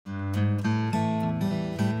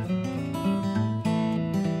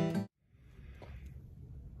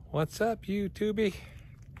What's up, YouTubey?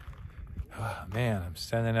 Oh, man, I'm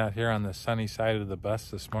standing out here on the sunny side of the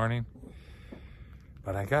bus this morning.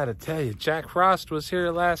 But I gotta tell you, Jack Frost was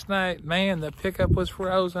here last night. Man, the pickup was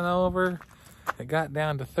frozen over. It got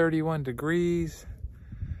down to 31 degrees.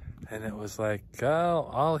 And it was like, oh,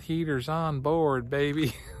 all heaters on board,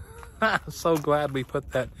 baby. I'm so glad we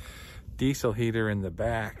put that diesel heater in the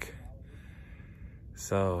back.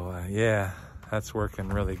 So, yeah, that's working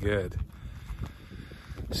really good.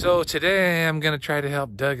 So today I'm gonna try to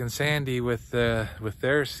help Doug and Sandy with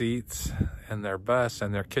their seats and their bus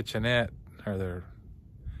and their kitchenette, or their,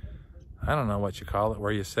 I don't know what you call it,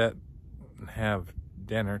 where you sit and have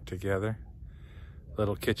dinner together.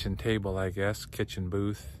 Little kitchen table, I guess, kitchen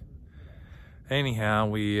booth. Anyhow,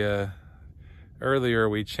 we earlier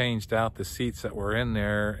we changed out the seats that were in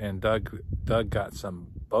there, and Doug got some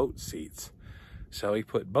boat seats. So he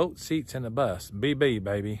put boat seats in the bus. BB,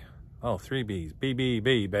 baby. Oh, 3 B's.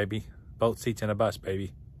 BBB, baby. Boat seats in a bus,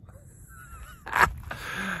 baby.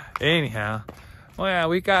 Anyhow, well,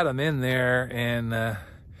 we got them in there, and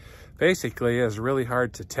basically it was really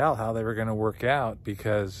hard to tell how they were going to work out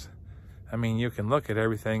because, I mean, you can look at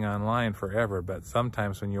everything online forever, but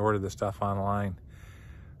sometimes when you order the stuff online,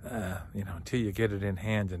 you know, until you get it in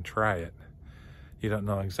hand and try it, you don't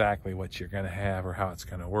know exactly what you're going to have or how it's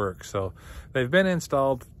going to work. So they've been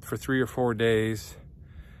installed for 3 or 4 days.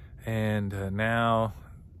 And now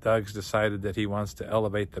Doug's decided that he wants to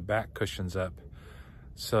elevate the back cushions up.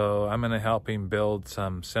 So I'm going to help him build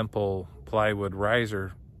some simple plywood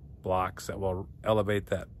riser blocks that will elevate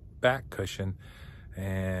that back cushion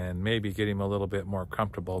and maybe get him a little bit more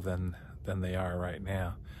comfortable than they are right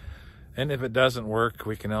now. And if it doesn't work,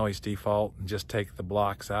 we can always default and just take the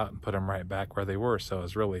blocks out and put them right back where they were. So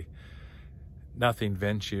it's really nothing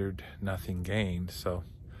ventured, nothing gained. So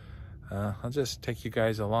I'll just take you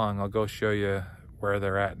guys along. I'll go show you where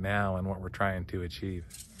they're at now and what we're trying to achieve.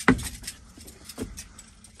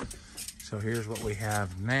 So here's what we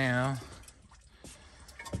have now.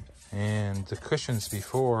 And the cushions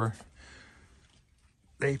before,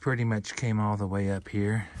 they pretty much came all the way up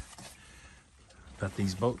here. But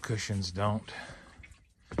these boat cushions don't.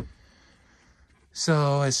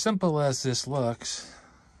 So as simple as this looks,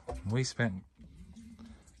 we spent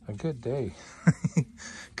a good day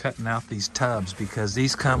cutting out these tubs because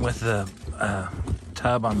these come with a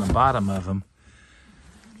tub on the bottom of them.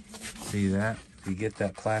 See that? You get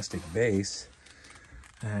that plastic base,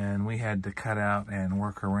 and we had to cut out and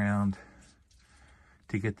work around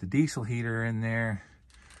to get the diesel heater in there,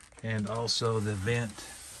 and also the vent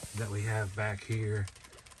that we have back here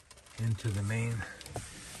into the main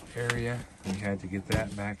area. We had to get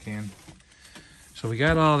that back in. So we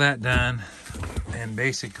got all that done, and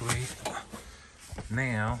basically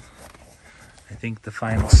now I think the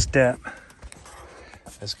final step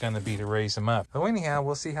is going to be to raise them up. So anyhow,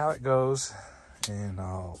 we'll see how it goes, and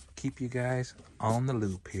I'll keep you guys on the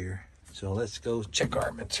loop here. So let's go check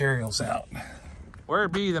our materials out. Where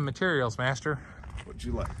be the materials, master? What'd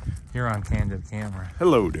you like? You're on candid camera.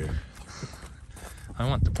 Hello there. I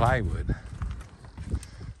want the plywood.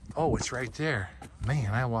 Oh, it's right there.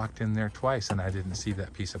 Man, I walked in there twice and I didn't see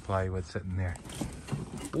that piece of plywood sitting there.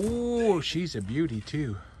 Oh, she's a beauty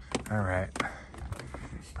too. All right,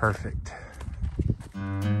 perfect.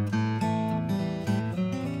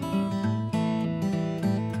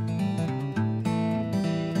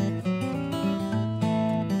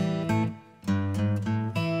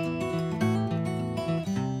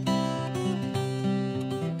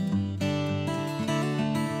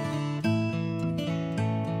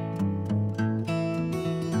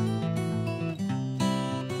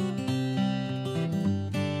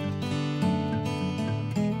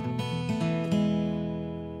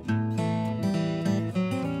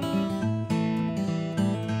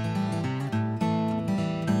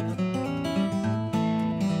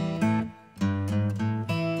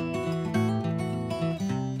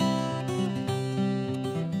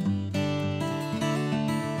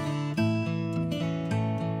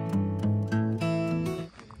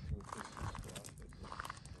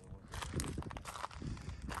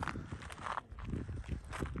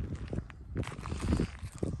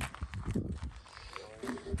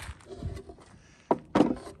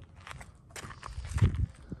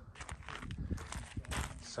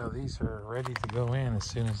 So these are ready to go in as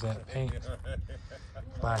soon as that paint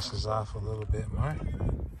flashes off a little bit more.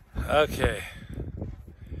 Okay.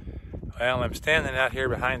 Well, I'm standing out here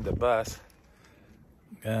behind the bus,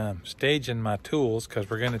 staging my tools because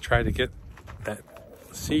we're going to try to get that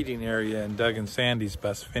seating area in Doug and Sandy's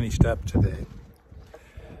bus finished up today.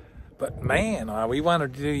 But man, we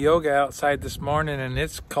wanted to do yoga outside this morning and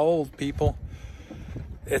it's cold, people.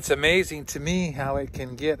 It's amazing to me how it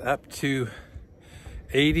can get up to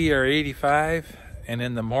 80 or 85 and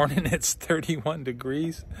in the morning it's 31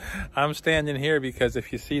 degrees. I'm standing here because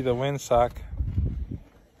if you see the windsock,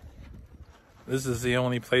 this is the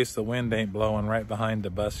only place the wind ain't blowing, right behind the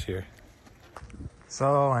bus here.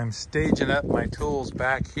 So I'm staging up my tools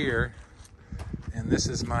back here. And this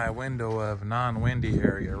is my window of non-windy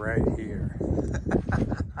area right here.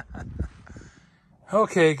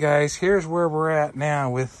 Okay, guys, here's where we're at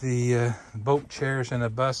now with the boat chairs and a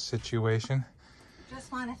bus situation.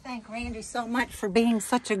 Just want to thank Randy so much for being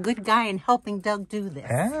such a good guy and helping Doug do this.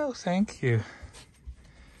 Oh, thank you.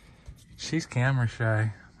 She's camera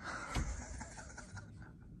shy.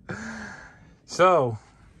 So,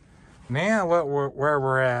 now where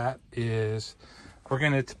we're at is we're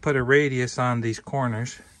going to put a radius on these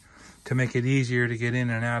corners to make it easier to get in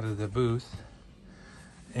and out of the booth.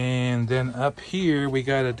 And then up here, we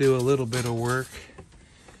got to do a little bit of work.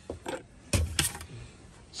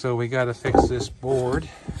 So we got to fix this board.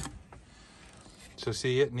 So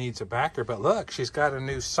see, it needs a backer, but look, she's got a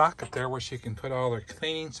new socket there where she can put all her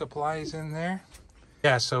cleaning supplies in there.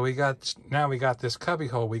 Yeah, so now we got this cubby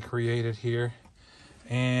hole we created here.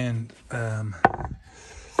 And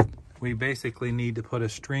we basically need to put a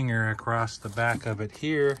stringer across the back of it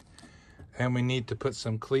here. And we need to put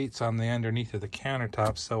some cleats on the underneath of the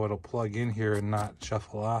countertop so it'll plug in here and not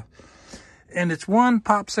shuffle off. And it's one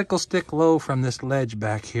popsicle stick low from this ledge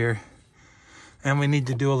back here. And we need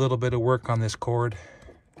to do a little bit of work on this cord.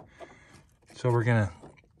 So we're gonna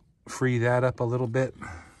free that up a little bit.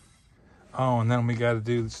 Oh, and then we gotta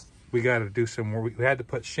do some more. We had to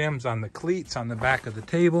put shims on the cleats on the back of the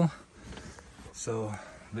table. So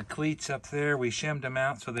the cleats up there, we shimmed them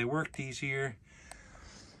out so they worked easier.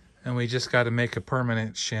 And we just got to make a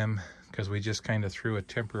permanent shim because we just kind of threw a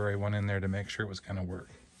temporary one in there to make sure it was going to work.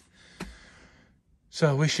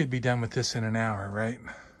 So we should be done with this in an hour, right?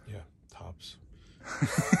 Yeah, tops. I'm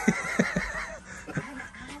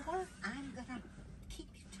gonna keep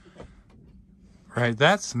you to it. Right,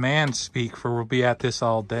 that's man speak for we'll be at this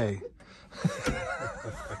all day.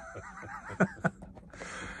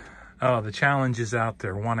 Oh, the challenge is out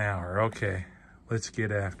there, 1 hour. Okay, let's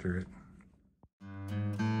get after it.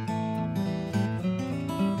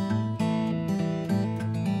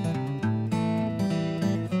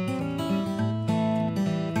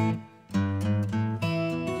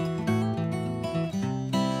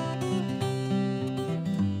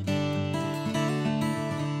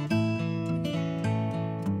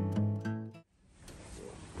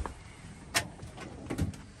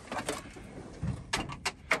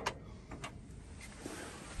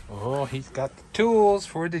 Oh, he's got the tools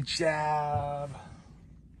for the job.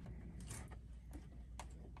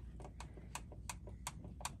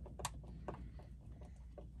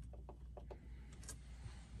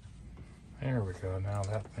 There we go. Now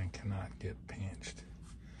that thing cannot get pinched.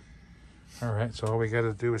 All right, so all we got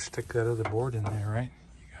to do is stick that other board in there, right?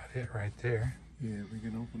 You got it right there. Yeah, we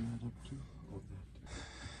can open that up too.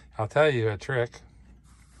 I'll tell you a trick.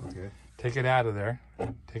 Okay. Take it out of there.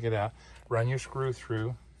 Take it out. Run your screw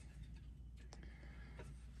through.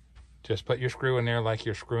 Just put your screw in there like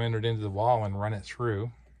you're screwing it into the wall and run it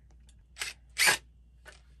through.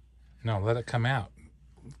 No, let it come out.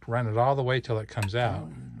 Run it all the way till it comes out.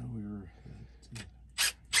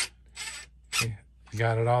 Okay, you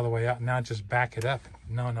got it all the way out. Now just back it up.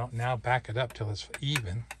 No, now back it up till it's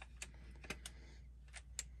even.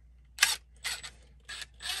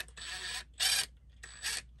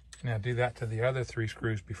 Now do that to the other 3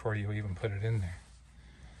 screws before you even put it in there.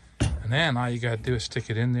 And then all you got to do is stick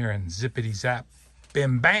it in there and zippity zap,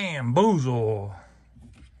 bim bam, boozle.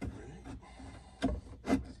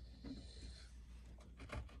 We're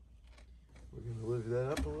going to lift that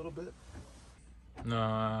up a little bit.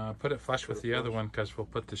 No, put it flush with the other one because we'll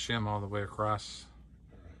put the shim all the way across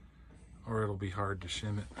or it'll be hard to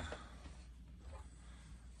shim it.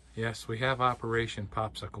 Yes, we have Operation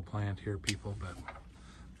Popsicle planned here, people, but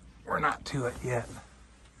we're not to it yet.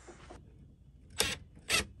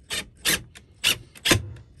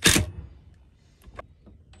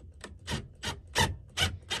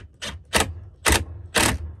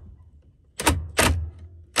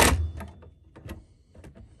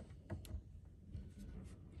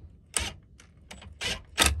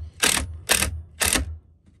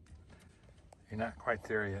 You're not quite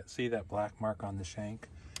there yet. See that black mark on the shank?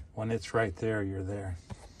 When it's right there, you're there.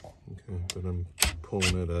 Okay, but I'm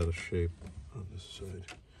pulling it out of shape on this side.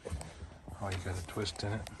 Oh, you got a twist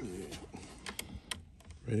in it? Yeah.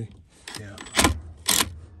 Ready? Yeah.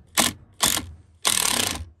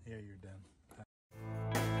 Yeah, you're done.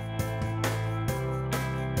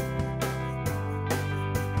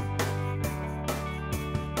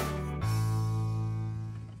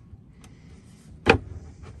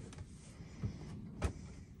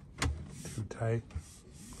 Too tight.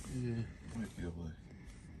 Yeah, might be able to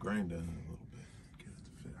grind on it a little bit. Get it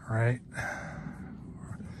to fit. Right.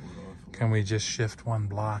 Can we just shift one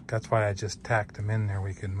block? That's why I just tacked them in there.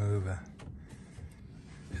 We can move.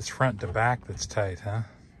 It's front to back that's tight, huh?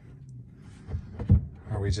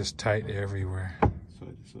 Or are we just tight everywhere?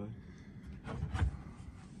 Side to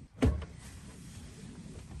side.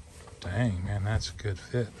 Dang, man, that's a good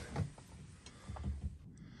fit.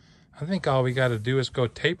 I think all we got to do is go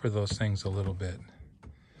taper those things a little bit.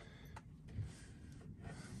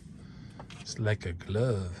 It's like a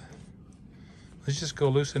glove. Let's just go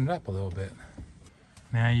loosen it up a little bit.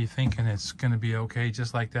 Now you thinking it's going to be okay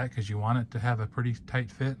just like that because you want it to have a pretty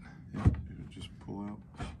tight fit? Yeah, you just pull out.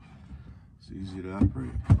 It's easy to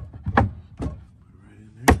operate. Put it right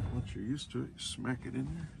in there. Once you're used to it, you smack it in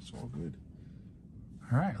there. It's all good.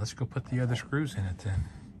 All right, let's go put the other screws in it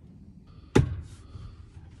then.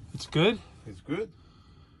 It's good? It's good.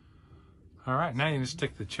 All right, now you can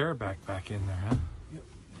stick the chair back in there, huh? Yep.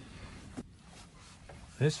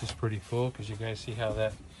 This is pretty cool because you guys see how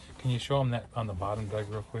that, can you show them that on the bottom, Doug,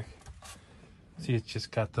 real quick? See, it's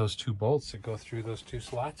just got those two bolts that go through those two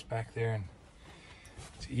slots back there, and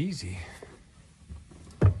it's easy.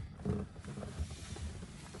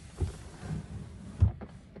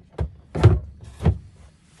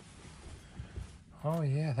 Oh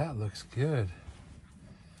yeah, that looks good.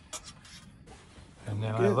 And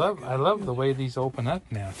then I love the way these open up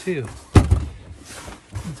now too.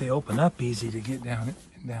 They open up easy to get down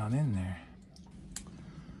in there.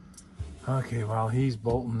 Okay, while he's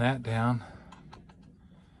bolting that down,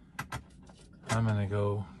 I'm gonna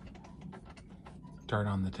go start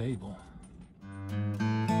on the table.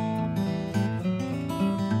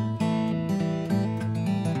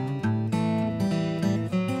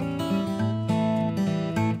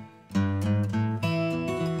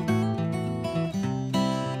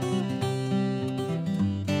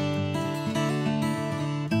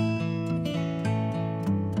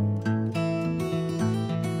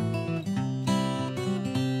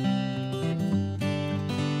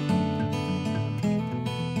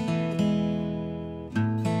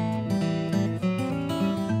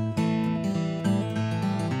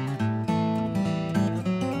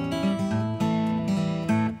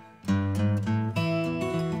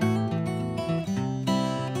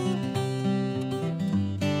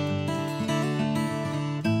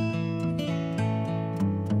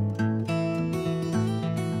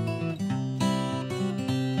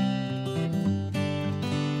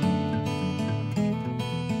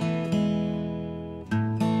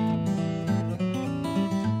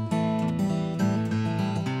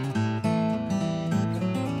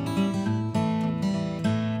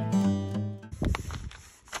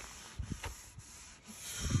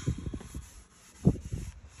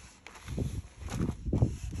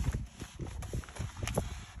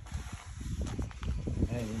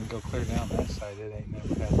 Go clear down that side. It ain't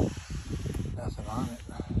never had nothing on it.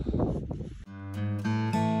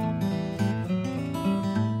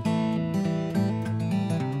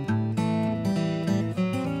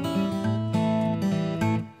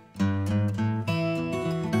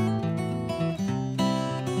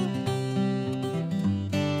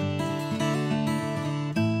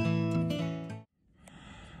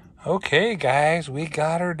 Okay, guys, we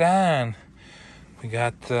got her done. We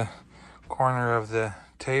got the corner of the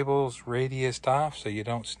table's radiused off so you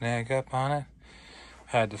don't snag up on it.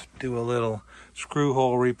 Had to do a little screw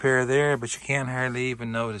hole repair there, but you can't hardly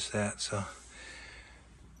even notice that. So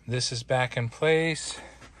this is back in place,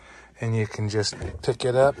 and you can just pick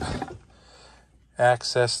it up,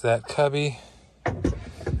 access that cubby,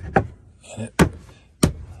 and it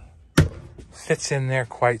fits in there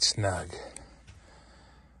quite snug.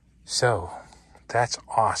 So that's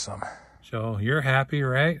awesome. So you're happy,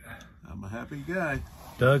 right? I'm a happy guy.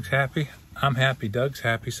 Doug's happy. I'm happy. Doug's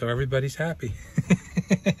happy. So everybody's happy.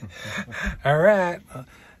 All right.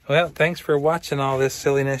 Well, thanks for watching all this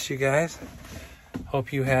silliness, you guys.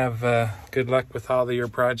 Hope you have good luck with all of your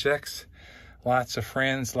projects. Lots of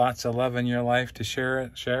friends, lots of love in your life to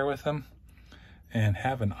share with them. And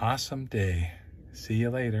have an awesome day. See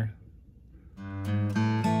you later.